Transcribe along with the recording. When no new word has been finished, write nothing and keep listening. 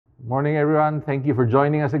Morning, everyone. Thank you for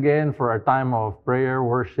joining us again for our time of prayer,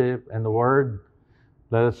 worship, and the Word.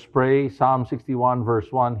 Let us pray. Psalm 61, verse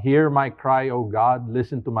 1. Hear my cry, O God.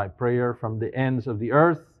 Listen to my prayer from the ends of the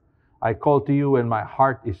earth. I call to you when my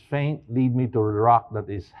heart is faint. Lead me to a rock that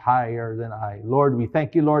is higher than I. Lord, we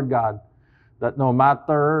thank you, Lord God, that no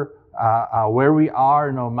matter where we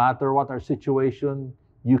are, no matter what our situation,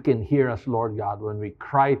 you can hear us, Lord God. When we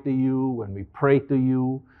cry to you, when we pray to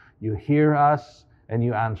you, you hear us and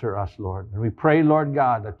you answer us, Lord. And we pray, Lord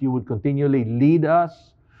God, that you would continually lead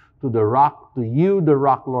us to the rock, to you, the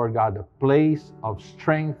rock, Lord God, the place of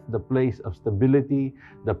strength, the place of stability,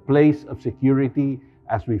 the place of security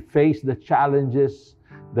as we face the challenges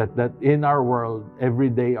that in our world every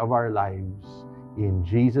day of our lives. In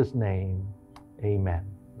Jesus' name, amen.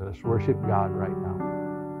 Let us worship God right now.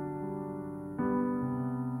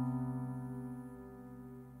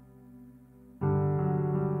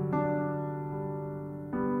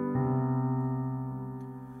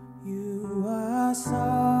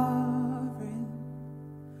 Sovereign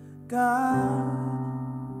God,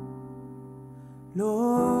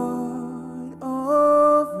 Lord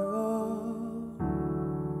over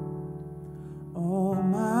all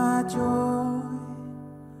my joy,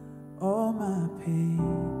 all my pain,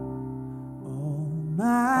 all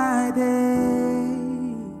my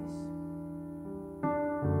days.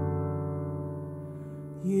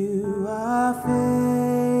 You are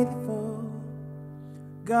faithful,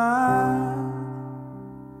 God.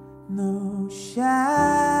 No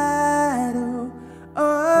shadow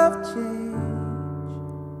of change.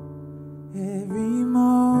 Every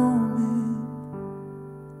moment,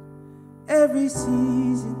 every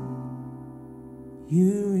season,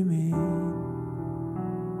 you remain.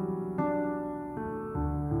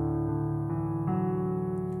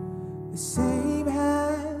 The same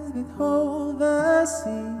hands that hold the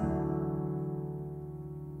sea,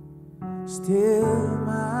 still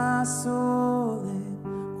my soul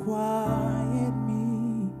quiet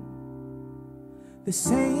me. The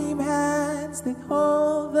same hands that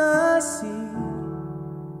hold the sea,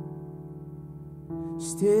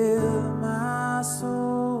 still my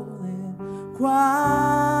soul and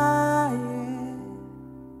quiet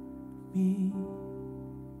me.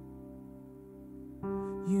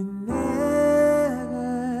 You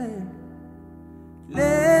never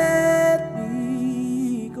let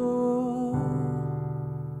me go.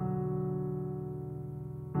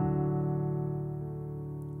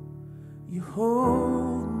 You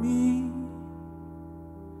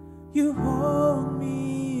hold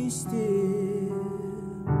me still.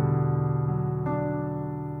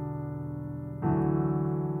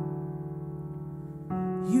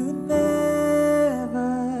 You never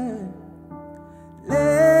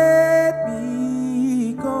let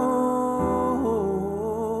me go.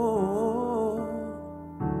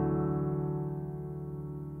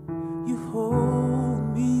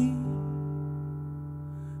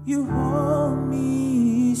 You hold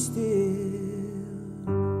me still.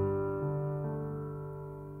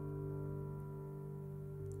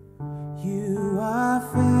 You are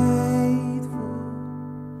faithful,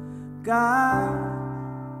 God.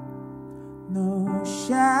 No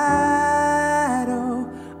shadow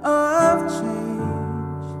of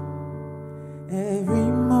change.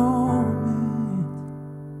 Every moment,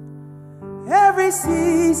 every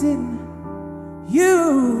season,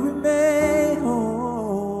 you remain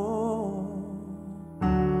whole.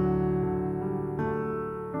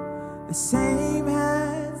 The same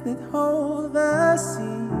hands that hold the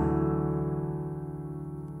sea,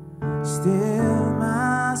 still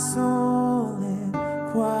my soul and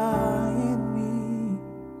quiet me.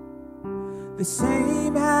 The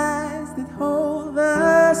same hands that hold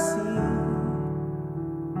the sea,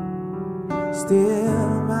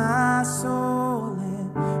 still my soul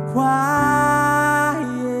and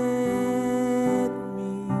quiet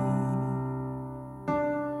me.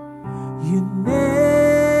 You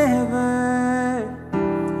never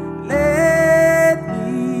let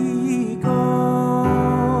me go.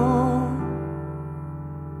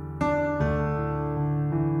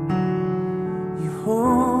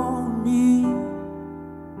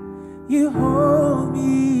 You hold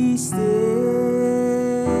me still.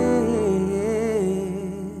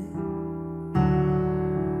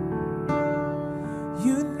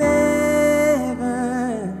 You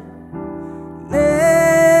never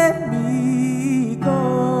let me go.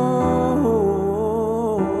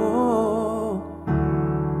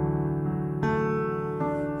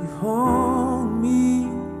 You hold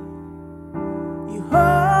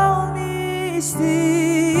me still.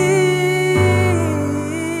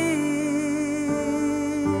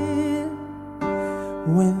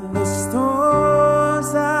 When the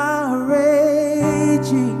storms are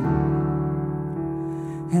raging,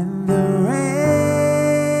 and the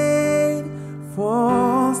rain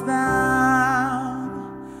falls down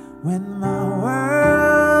when my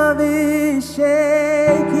world is shaking,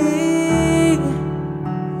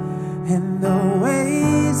 and the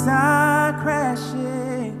waves are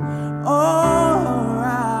crashing all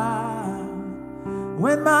around,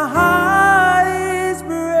 when my heart is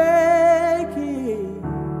breaking,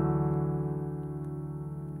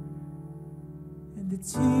 and the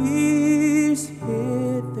tears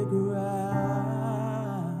hit the ground.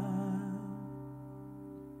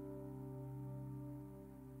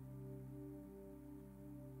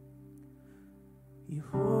 You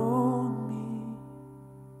hold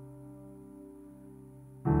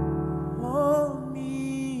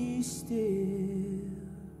me still.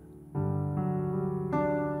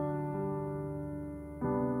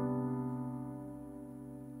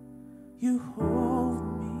 You hold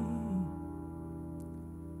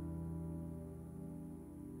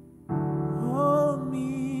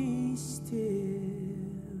me still.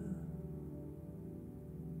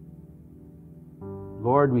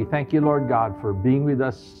 Lord, we thank you, Lord God, for being with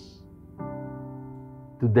us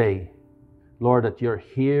today. Lord, that you're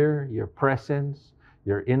here, your presence,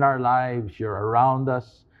 you're in our lives, you're around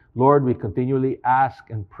us. Lord, we continually ask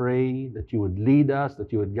and pray that you would lead us,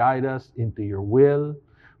 that you would guide us into your will.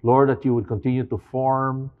 Lord, that you would continue to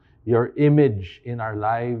form your image in our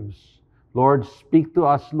lives. Lord, speak to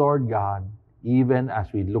us, Lord God, even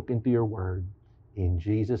as we look into your word. In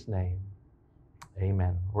Jesus' name,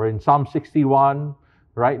 amen. We're in Psalm 61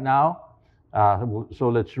 right now. So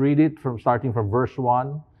let's read it starting from verse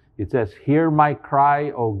 1. It says, "Hear my cry,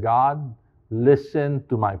 O God. Listen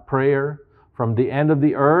to my prayer. From the end of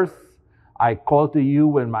the earth, I call to you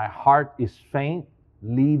when my heart is faint.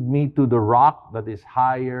 Lead me to the rock that is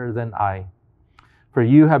higher than I. For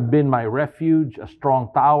you have been my refuge, a strong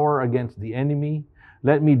tower against the enemy.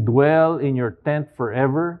 Let me dwell in your tent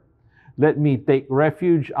forever. Let me take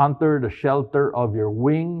refuge under the shelter of your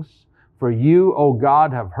wings. For you, O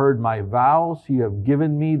God, have heard my vows. You have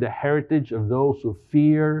given me the heritage of those who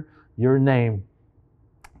fear your name.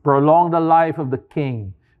 Prolong the life of the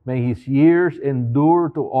king. May his years endure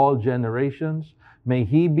to all generations. May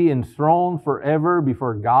he be enthroned forever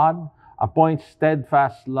before God. Appoint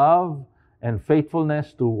steadfast love and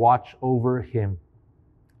faithfulness to watch over him.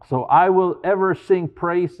 So I will ever sing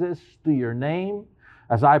praises to your name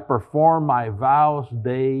as I perform my vows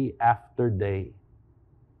day after day."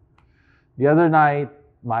 The other night,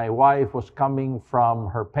 my wife was coming from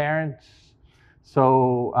her parents.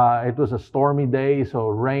 So it was a stormy day, so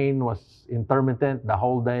rain was intermittent the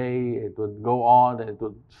whole day. It would go on, and it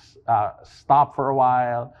would stop for a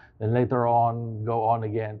while, then later on, go on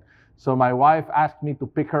again. So my wife asked me to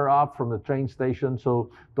pick her up from the train station. So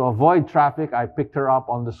to avoid traffic, I picked her up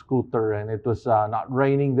on the scooter, and it was not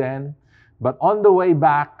raining then. But on the way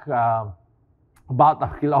back, about a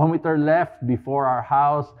kilometer left before our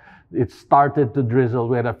house, it started to drizzle.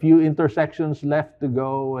 We had a few intersections left to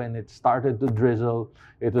go, and it started to drizzle.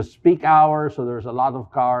 It was peak hour, so there was a lot of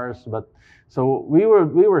cars. But so we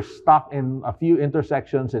were stuck in a few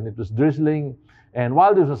intersections, and it was drizzling. And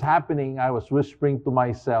while this was happening, I was whispering to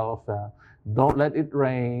myself, "Don't let it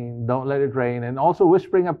rain, don't let it rain," and also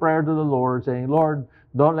whispering a prayer to the Lord, saying, "Lord,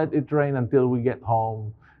 don't let it rain until we get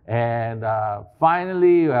home." And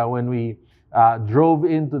finally, when we drove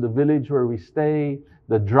into the village where we stay,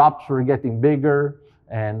 the drops were getting bigger,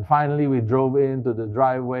 and finally we drove into the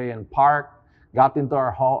driveway and parked, got into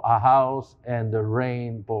our house, and the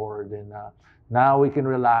rain poured. And now we can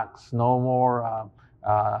relax. No more,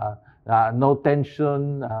 no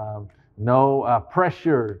tension, no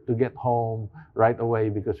pressure to get home right away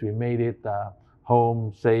because we made it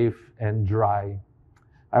home safe and dry.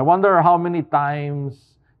 I wonder how many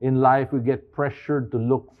times in life we get pressured to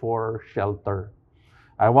look for shelter.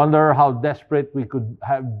 I wonder how desperate we could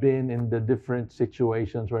have been in the different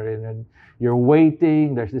situations wherein you're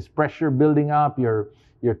waiting, there's this pressure building up, you're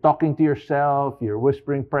talking to yourself, you're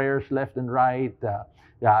whispering prayers left and right,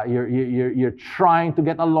 you're trying to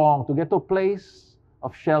get along, to get to a place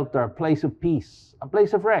of shelter, a place of peace, a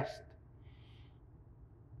place of rest.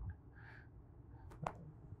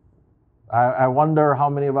 I wonder how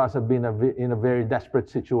many of us have been in a very desperate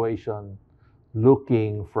situation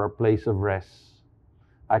looking for a place of rest.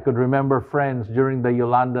 I could remember friends during the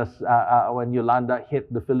Yolanda's, when Yolanda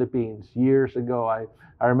hit the Philippines years ago. I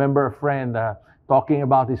remember a friend talking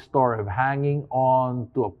about his story of hanging on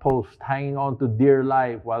to a post, hanging on to dear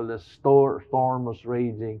life while the storm was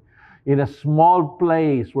raging in a small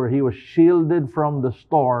place where he was shielded from the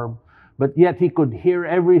storm, but yet he could hear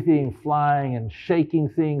everything flying and shaking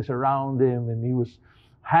things around him, and he was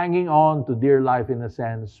hanging on to dear life in a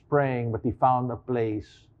sense, praying, but he found a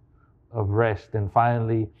place of rest. And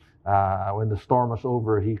finally, when the storm was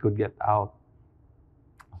over, he could get out.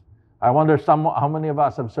 I wonder how many of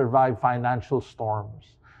us have survived financial storms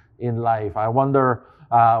in life. I wonder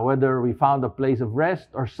whether we found a place of rest,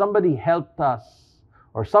 or somebody helped us,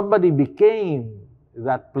 or somebody became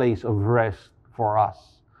that place of rest for us.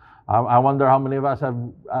 I wonder how many of us have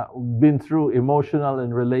been through emotional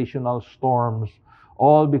and relational storms,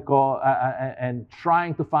 all because and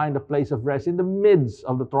trying to find a place of rest in the midst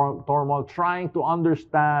of the turmoil, trying to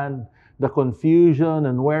understand the confusion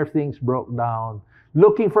and where things broke down,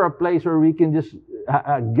 looking for a place where we can just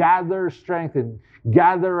gather strength and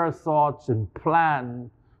gather our thoughts and plan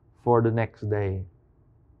for the next day.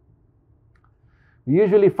 We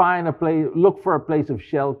usually look for a place of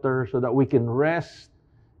shelter so that we can rest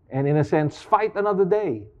and, in a sense, fight another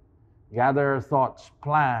day. Gather our thoughts,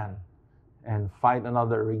 plan, and fight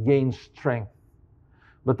another, regain strength.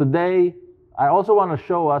 But today, I also want to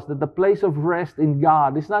show us that the place of rest in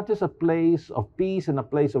God is not just a place of peace and a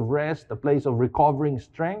place of rest, a place of recovering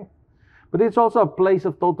strength, but it's also a place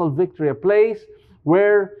of total victory, a place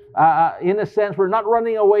where, in a sense, we're not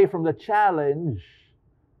running away from the challenge,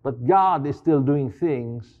 but God is still doing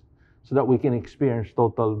things so that we can experience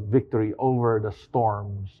total victory over the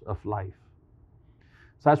storms of life.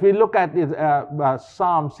 So as we look at it,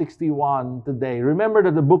 Psalm 61 today, remember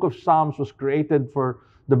that the book of Psalms was created for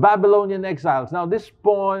the Babylonian exiles. Now, these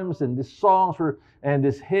poems and these songs and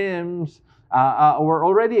these hymns were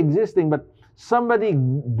already existing, but somebody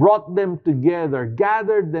brought them together,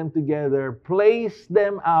 gathered them together, placed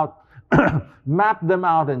them out, mapped them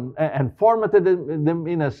out, and formatted them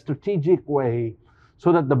in a strategic way,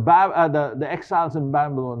 so that the exiles in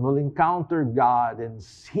Babylon will encounter God and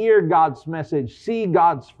hear God's message, see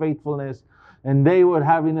God's faithfulness, and they would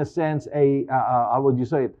have, in a sense, how would you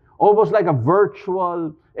say it? Almost like a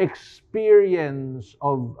virtual experience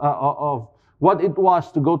of what it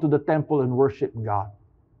was to go to the temple and worship God.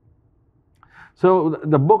 So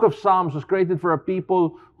the book of Psalms was created for a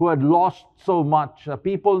people who had lost so much, a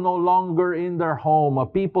people no longer in their home, a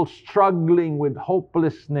people struggling with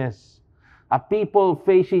hopelessness, a people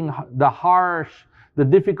facing the harsh, the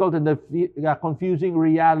difficult, and the confusing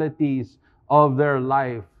realities of their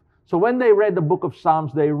life. So when they read the book of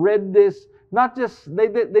Psalms, they read this, they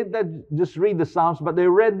didn't just read the Psalms, but they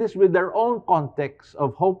read this with their own context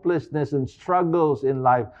of hopelessness and struggles in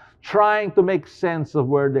life, trying to make sense of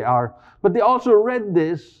where they are. But they also read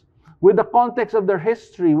this with the context of their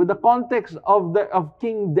history, with the context of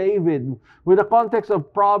King David, with the context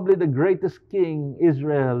of probably the greatest king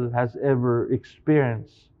Israel has ever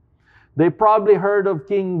experienced. They probably heard of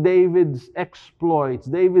King David's exploits,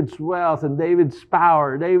 David's wealth, and David's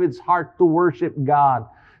power, David's heart to worship God,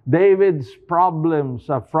 David's problems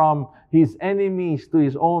from his enemies to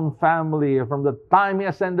his own family, from the time he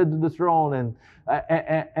ascended to the throne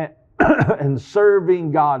and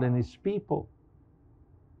serving God and his people.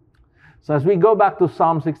 So as we go back to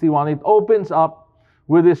Psalm 61, it opens up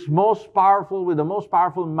with the most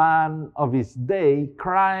powerful man of his day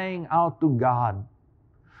crying out to God.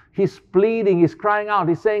 He's pleading, he's crying out,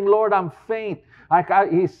 he's saying, Lord, I'm faint.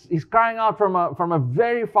 He's crying out from a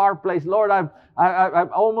very far place. Lord, I'm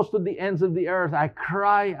almost to the ends of the earth. I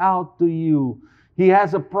cry out to you. He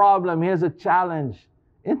has a problem, he has a challenge.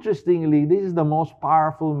 Interestingly, this is the most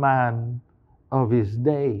powerful man of his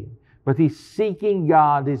day. But he's seeking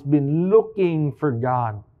God. He's been looking for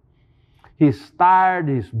God. He's tired.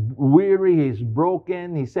 He's weary. He's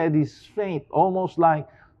broken. He said he's faint, almost like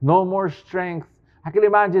no more strength. I can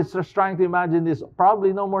imagine, just trying to imagine this,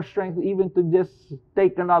 probably no more strength even to just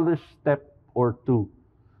take another step or two.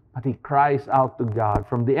 But he cries out to God.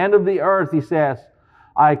 From the end of the earth, he says,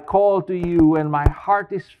 I call to you and my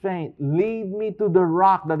heart is faint. Lead me to the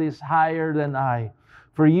rock that is higher than I.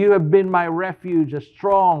 For you have been my refuge, a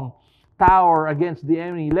strong tower against the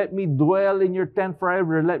enemy. Let me dwell in your tent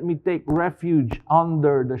forever. Let me take refuge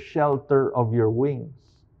under the shelter of your wings.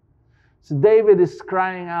 So David is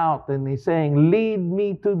crying out and he's saying, lead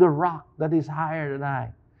me to the rock that is higher than I.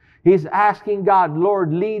 He's asking God,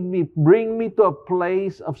 Lord, lead me, bring me to a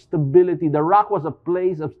place of stability. The rock was a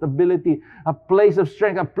place of stability, a place of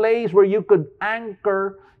strength, a place where you could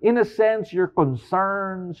anchor, in a sense, your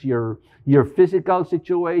concerns, your physical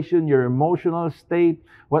situation, your emotional state,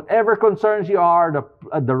 whatever concerns you are,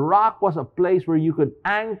 the rock was a place where you could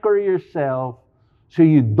anchor yourself so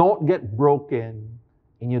you don't get broken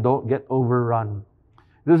and you don't get overrun.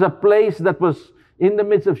 There's a place that was in the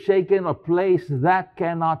midst of shaken, a place that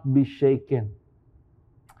cannot be shaken.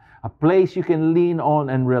 A place you can lean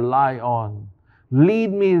on and rely on.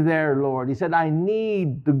 Lead me there, Lord. He said, I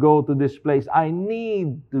need to go to this place. I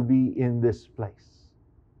need to be in this place.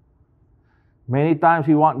 Many times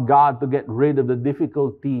we want God to get rid of the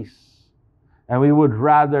difficulties, and we would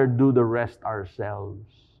rather do the rest ourselves.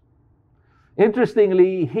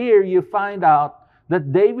 Interestingly, here you find out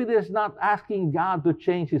that David is not asking God to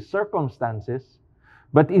change his circumstances,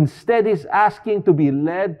 but instead he's asking to be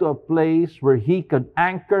led to a place where he could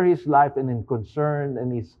anchor his life and in concern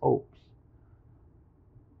and his hopes.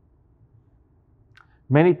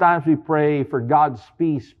 Many times we pray for God's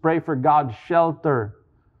peace, pray for God's shelter,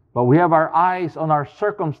 but we have our eyes on our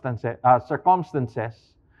circumstances.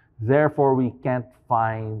 Therefore, we can't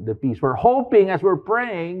find the peace. We're hoping as we're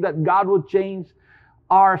praying that God would change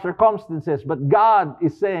our circumstances. But God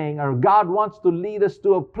is saying, or God wants to lead us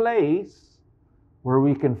to a place where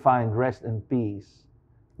we can find rest and peace,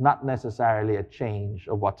 not necessarily a change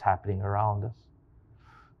of what's happening around us.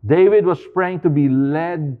 David was praying to be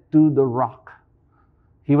led to the rock.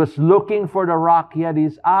 He was looking for the rock. He had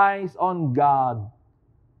his eyes on God,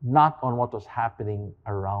 not on what was happening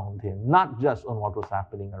around him, not just on what was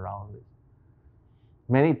happening around him.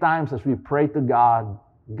 Many times as we pray to God,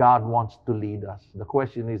 God wants to lead us. The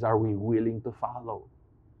question is, are we willing to follow?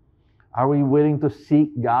 Are we willing to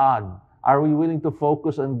seek God? Are we willing to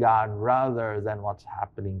focus on God rather than what's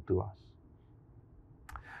happening to us?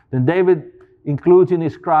 Then David includes in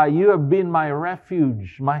his cry, you have been my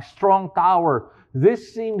refuge, my strong tower.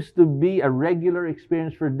 This seems to be a regular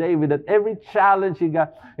experience for David, that every challenge he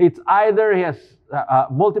got, it's either he has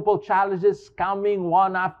multiple challenges coming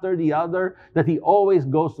one after the other, that he always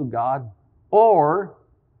goes to God, or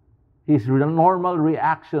his normal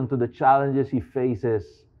reaction to the challenges he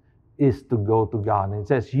faces is to go to God. And it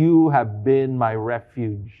says, you have been my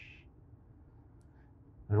refuge.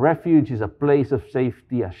 Refuge is a place of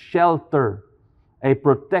safety, a shelter, a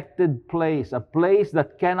protected place, a place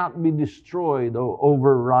that cannot be destroyed or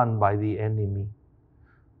overrun by the enemy.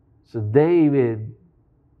 So David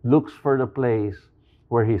looks for the place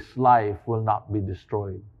where his life will not be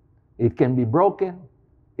destroyed. It can be broken,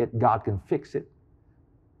 yet God can fix it.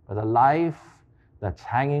 But a life that's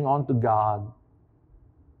hanging on to God,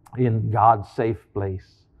 in God's safe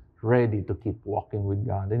place, ready to keep walking with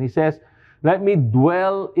God. And he says, let me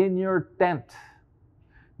dwell in your tent.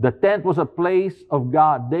 The tent was a place of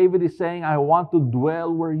God. David is saying, I want to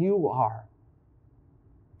dwell where you are.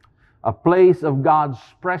 A place of God's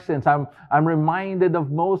presence. I'm reminded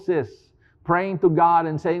of Moses praying to God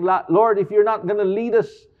and saying, Lord, if you're not going to lead us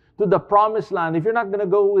to the promised land, if you're not going to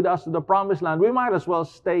go with us to the promised land, we might as well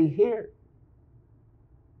stay here.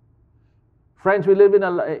 Friends, we live in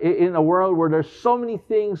a world where there's so many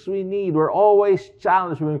things we need. We're always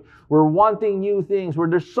challenged. We're wanting new things, where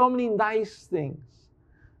there's so many nice things.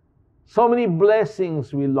 So many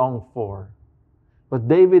blessings we long for. But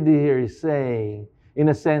David here is saying, in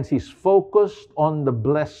a sense, he's focused on the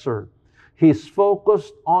blesser. He's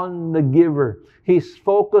focused on the giver. He's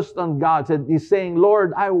focused on God. He's saying,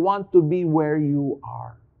 Lord, I want to be where you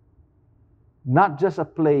are. Not just a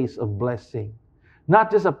place of blessing.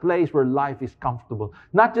 Not just a place where life is comfortable.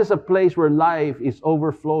 Not just a place where life is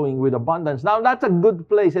overflowing with abundance. Now, that's a good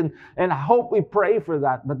place, and I hope we pray for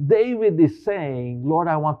that. But David is saying, Lord,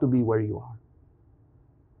 I want to be where you are.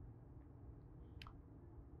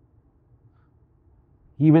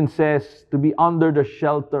 He even says to be under the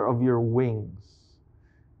shelter of your wings.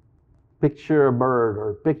 Picture a bird,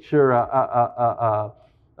 or picture a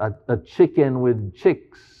chicken with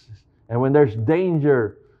chicks. And when there's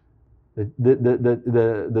danger,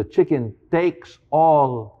 the chicken takes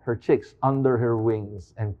all her chicks under her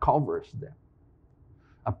wings and covers them.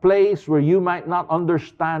 A place where you might not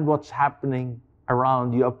understand what's happening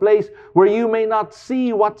around you. A place where you may not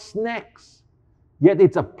see what's next. Yet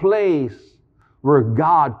it's a place where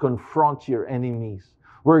God confronts your enemies.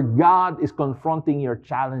 Where God is confronting your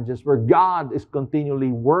challenges. Where God is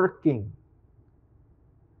continually working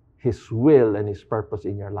His will and His purpose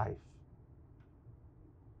in your life.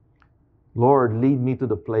 Lord, lead me to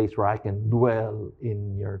the place where I can dwell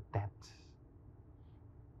in your tent.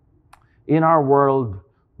 In our world,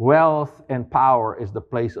 wealth and power is the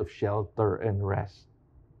place of shelter and rest.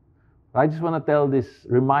 I just want to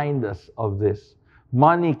remind us of this.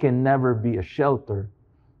 Money can never be a shelter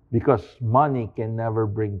because money can never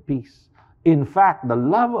bring peace. In fact, the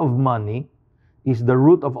love of money is the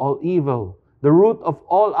root of all evil, the root of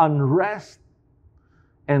all unrest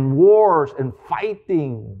and wars and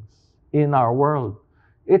fightings in our world.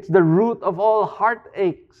 It's the root of all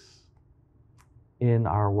heartaches in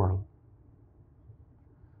our world.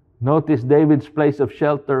 Notice David's place of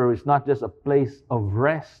shelter is not just a place of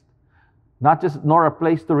rest, nor a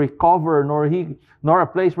place to recover, nor a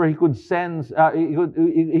place where he could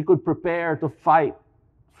he could prepare to fight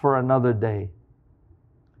for another day.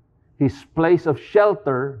 His place of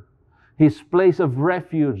shelter, his place of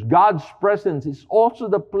refuge, God's presence is also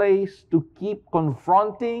the place to keep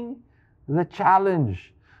confronting the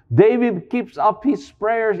challenge. David keeps up his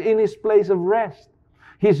prayers in his place of rest,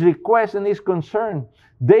 his request and his concern.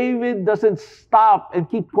 David doesn't stop and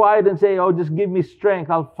keep quiet and say, oh, just give me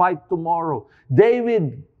strength, I'll fight tomorrow.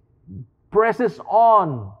 David presses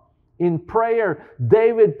on in prayer.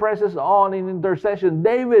 David presses on in intercession.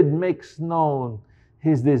 David makes known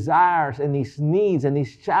his desires and his needs and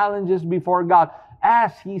his challenges before God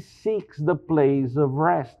as he seeks the place of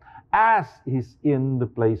rest, as he's in the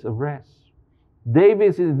place of rest.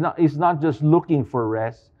 David is not just looking for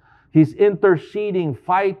rest. He's interceding,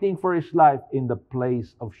 fighting for his life in the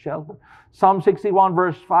place of shelter. Psalm 61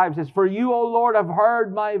 verse 5 says, for you, O Lord, have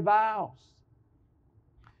heard my vows.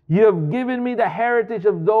 You have given me the heritage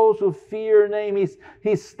of those who fear your name.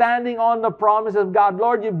 He's standing on the promise of God.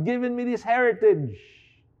 Lord, you've given me this heritage.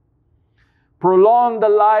 Prolong the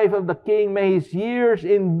life of the king. May his years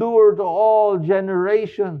endure to all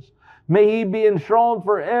generations. May he be enthroned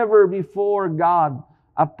forever before God.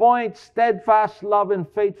 Appoint steadfast love and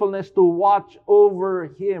faithfulness to watch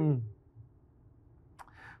over him.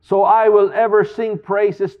 So I will ever sing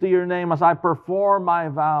praises to your name as I perform my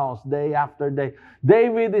vows day after day.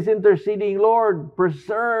 David is interceding, Lord,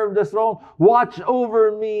 preserve the throne. Watch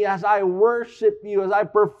over me as I worship you, as I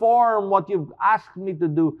perform what you've asked me to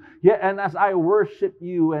do. Yeah, and as I worship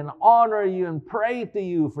you and honor you and pray to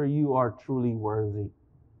you, for you are truly worthy.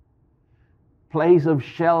 Place of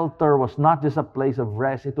shelter was not just a place of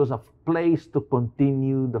rest. It was a place to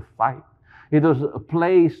continue the fight. It was a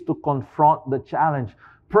place to confront the challenge.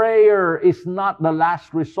 Prayer is not the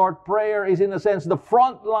last resort. Prayer is, in a sense, the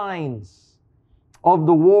front lines of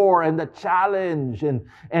the war and the challenge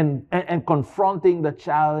and confronting the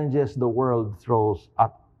challenges the world throws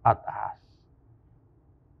at us.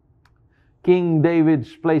 King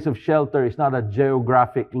David's place of shelter is not a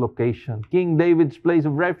geographic location. King David's place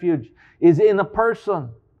of refuge is in a person,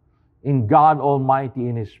 in God Almighty,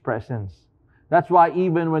 in His presence. That's why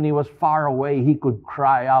even when he was far away, he could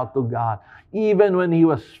cry out to God. Even when he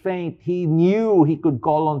was faint, he knew he could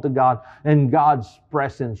call on to God, and God's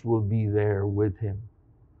presence will be there with him.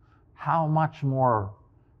 How much more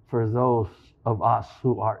for those of us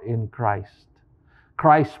who are in Christ?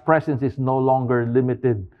 Christ's presence is no longer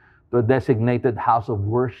limited to a designated house of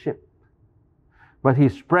worship, but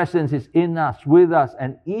His presence is in us, with us,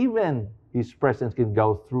 and even His presence can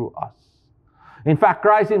go through us. In fact,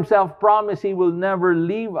 Christ Himself promised He will never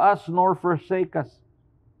leave us nor forsake us.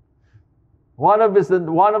 One of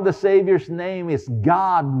the Savior's name is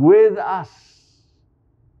God with us.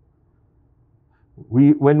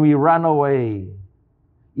 When we run away,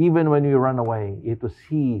 even when we run away, it was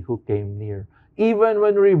He who came near. Even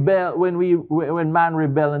when man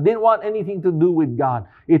rebelled and didn't want anything to do with God,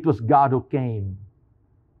 it was God who came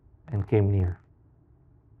near.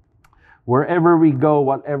 Wherever we go,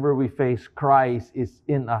 whatever we face, Christ is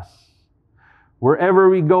in us. Wherever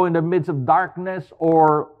we go in the midst of darkness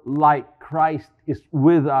or light, Christ is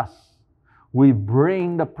with us. We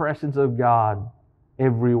bring the presence of God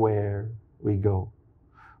everywhere we go.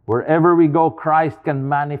 Wherever we go, Christ can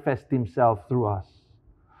manifest Himself through us.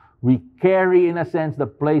 We carry, in a sense, the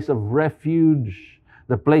place of refuge,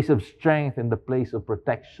 the place of strength, and the place of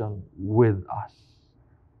protection with us.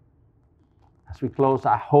 As we close,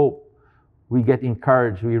 I hope we get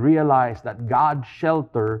encouraged. We realize that God's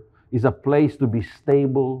shelter is a place to be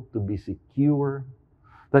stable, to be secure.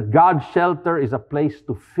 That God's shelter is a place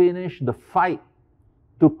to finish the fight,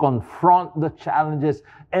 to confront the challenges,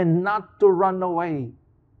 and not to run away.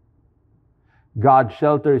 God's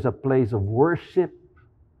shelter is a place of worship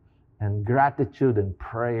and gratitude and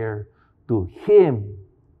prayer to Him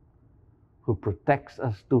who protects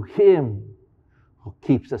us, to Him who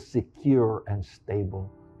keeps us secure and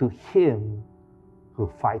stable, to Him who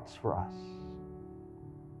fights for us.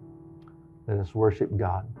 Let us worship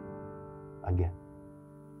God again.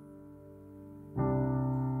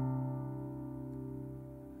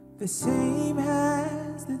 The same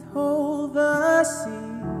hands that hold the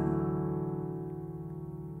sea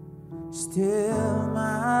still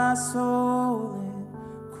my soul and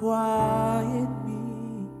quiet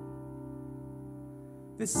me.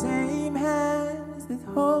 The same hands that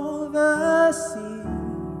hold the sea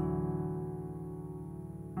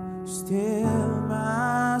still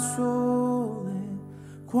my soul and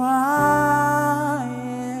quiet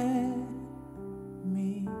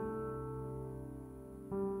me.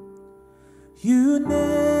 You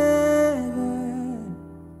never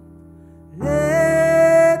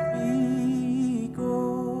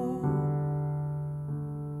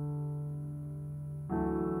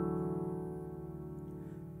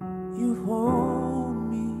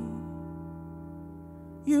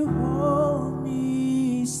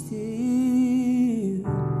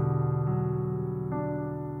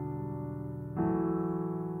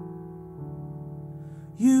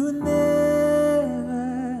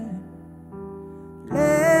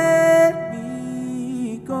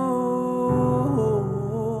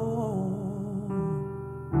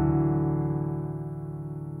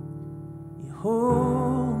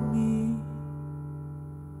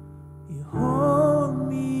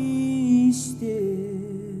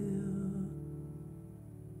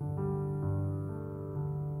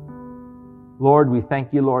Lord, we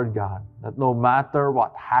thank you, Lord God, that no matter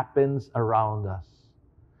what happens around us,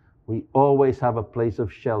 we always have a place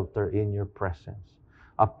of shelter in your presence,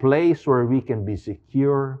 a place where we can be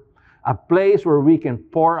secure, a place where we can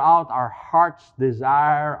pour out our heart's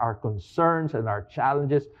desire, our concerns, and our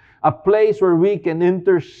challenges, a place where we can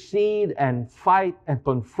intercede and fight and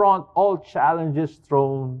confront all challenges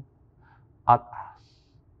thrown at us.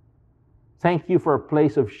 Thank you for a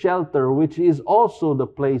place of shelter, which is also the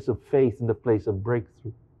place of faith and the place of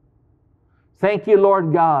breakthrough. Thank you,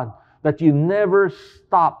 Lord God, that you never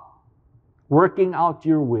stop working out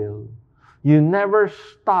your will. You never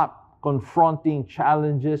stop confronting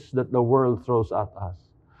challenges that the world throws at us.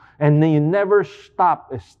 And you never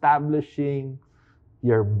stop establishing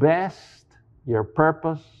your best, your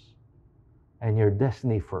purpose, and your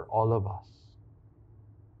destiny for all of us.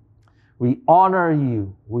 We honor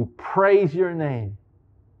you. We praise your name.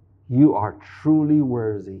 You are truly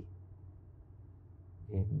worthy.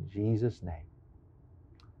 In Jesus' name,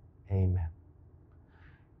 amen.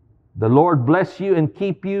 The Lord bless you and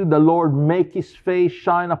keep you. The Lord make His face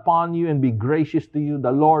shine upon you and be gracious to you.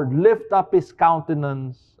 The Lord lift up His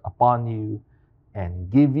countenance upon you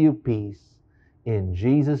and give you peace. In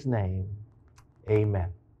Jesus' name,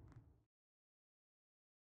 amen.